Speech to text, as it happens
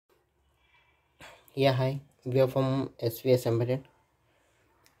Yeah, hi. We are from SVSEMBEDDED.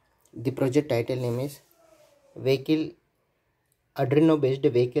 The project title name is Vehicle Arduino based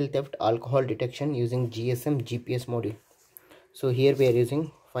vehicle theft alcohol detection using GSM GPS module. So here we are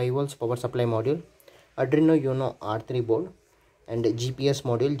using 5 volts power supply module, Arduino Uno R3 board, and GPS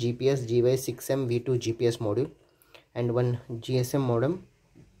module gps-gsm GPS module, and one GSM modem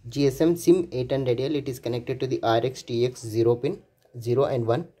GSM SIM 800L. It is connected to the RX TX 0 pin 0 and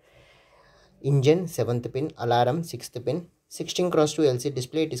 1. Engine 7th pin, alarm 6th pin, 16x2 LCD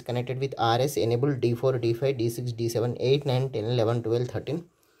display. It is connected with RS enabled D4, D5, D6, D7, 8, 9, 10, 11, 12, 13.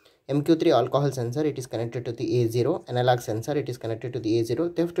 MQ3 alcohol sensor. It is connected to the A0. Analog sensor. It is connected to the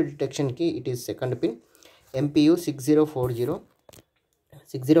A0. Theft detection key. It is 2nd pin. MPU6050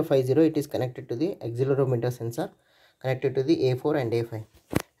 6050. It is connected to the accelerometer sensor, connected to the A4 and A5.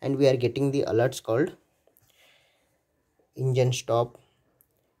 And we are getting the alerts called engine stop,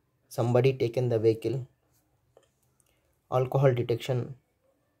 somebody taken the vehicle, alcohol detection.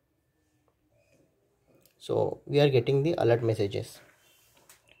 So we are getting the alert messages.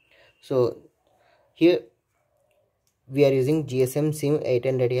 So here we are using GSM SIM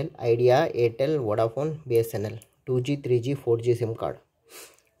 800L, Idea, Airtel, Vodafone, BSNL, 2G, 3G, 4G SIM card,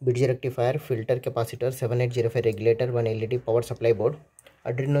 bridge rectifier, filter capacitor, 7805 regulator, one LED power supply board,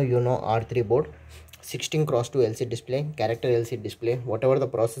 Arduino Uno R3 board, 16x2 LCD display, character LCD display. Whatever the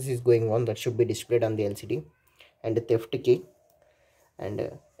process is going on, that should be displayed on the LCD, and theft key,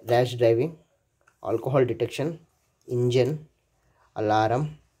 and rash driving, alcohol detection, engine,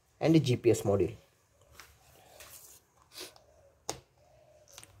 alarm, and GPS module.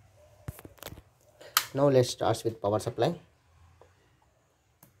 Now let's start with power supply.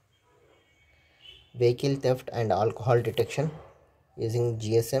 Vehicle theft and alcohol detection using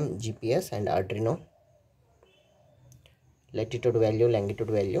GSM, GPS, and Arduino. Latitude value, longitude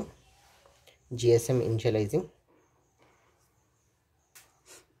value, GSM initialized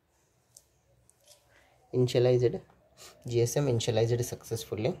GSM initialized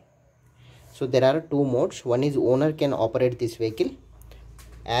successfully. So there are two modes. One is owner can operate this vehicle,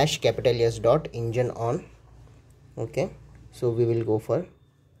 #S dot engine on. Okay, so we will go for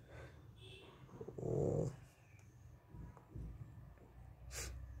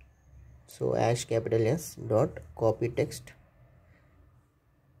 #S dot copy text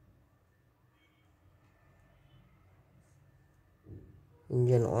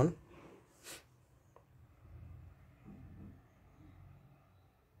engine on,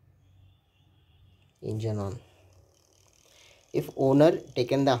 engine on. If owner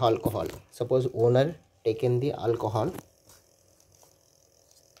taken the alcohol, suppose owner taken the alcohol,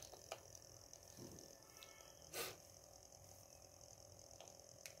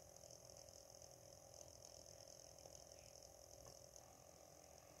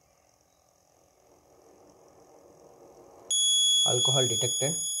 alcohol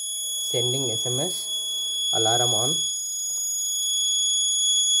detected, sending SMS, alarm on,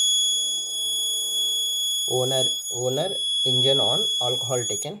 owner engine on, alcohol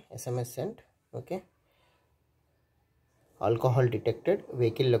taken, SMS sent. Okay, alcohol detected,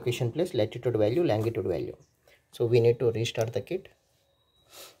 vehicle location place, latitude value, longitude value. So we need to restart the kit.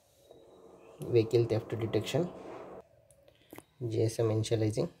 Vehicle theft detection,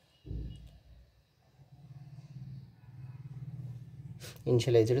 GSM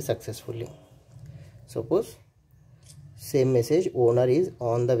initialized successfully. Suppose same message, owner is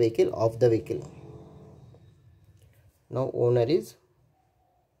on the vehicle, off the vehicle. Now owner is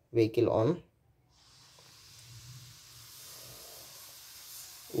vehicle on,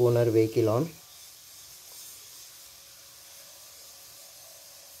 owner vehicle on,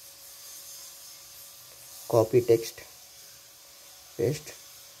 copy text, paste,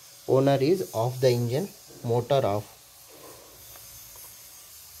 owner is off the engine, motor off.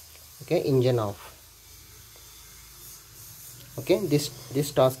 Okay, engine off. Okay,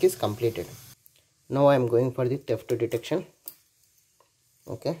 this task is completed. Now I am going for the theft detection.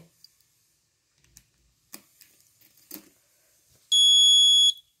 Okay,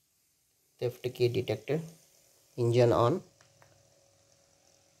 theft key detected, engine on,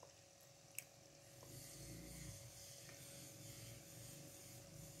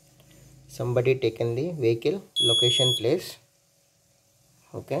 somebody taken the vehicle, location place.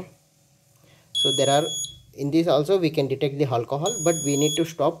 Okay, so there are, in this also we can detect the alcohol, but we need to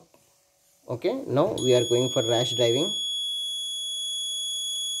stop. Okay, now we are going for rash driving,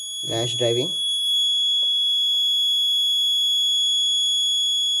 rash driving,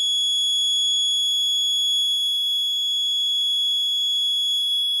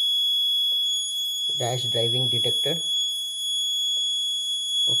 rash driving detected.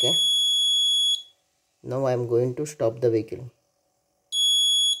 Okay, Now I am going to stop the vehicle.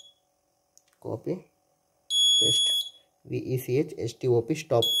 Copy, paste, VECH STOP,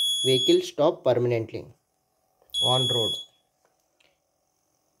 stop. Vehicle stop permanently on road.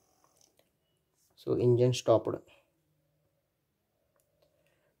 So engine stopped.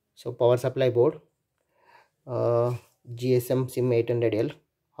 So power supply board, GSM SIM 800L,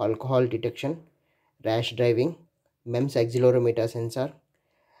 alcohol detection, rash driving, MEMS accelerometer sensor,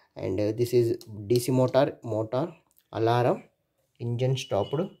 and this is DC motor, alarm, engine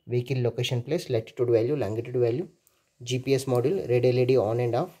stopped, vehicle location place, latitude value, longitude value, GPS module, red LED on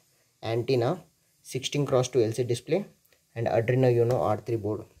and off, antenna, 16x2 LCD display, and Arduino Uno R3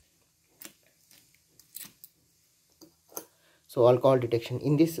 board. So alcohol detection.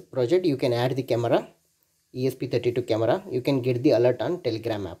 In this project you can add the camera, ESP32 camera. You can get the alert on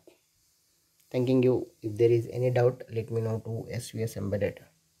Telegram app. Thanking you. If there is any doubt, let me know to SVS Embedded.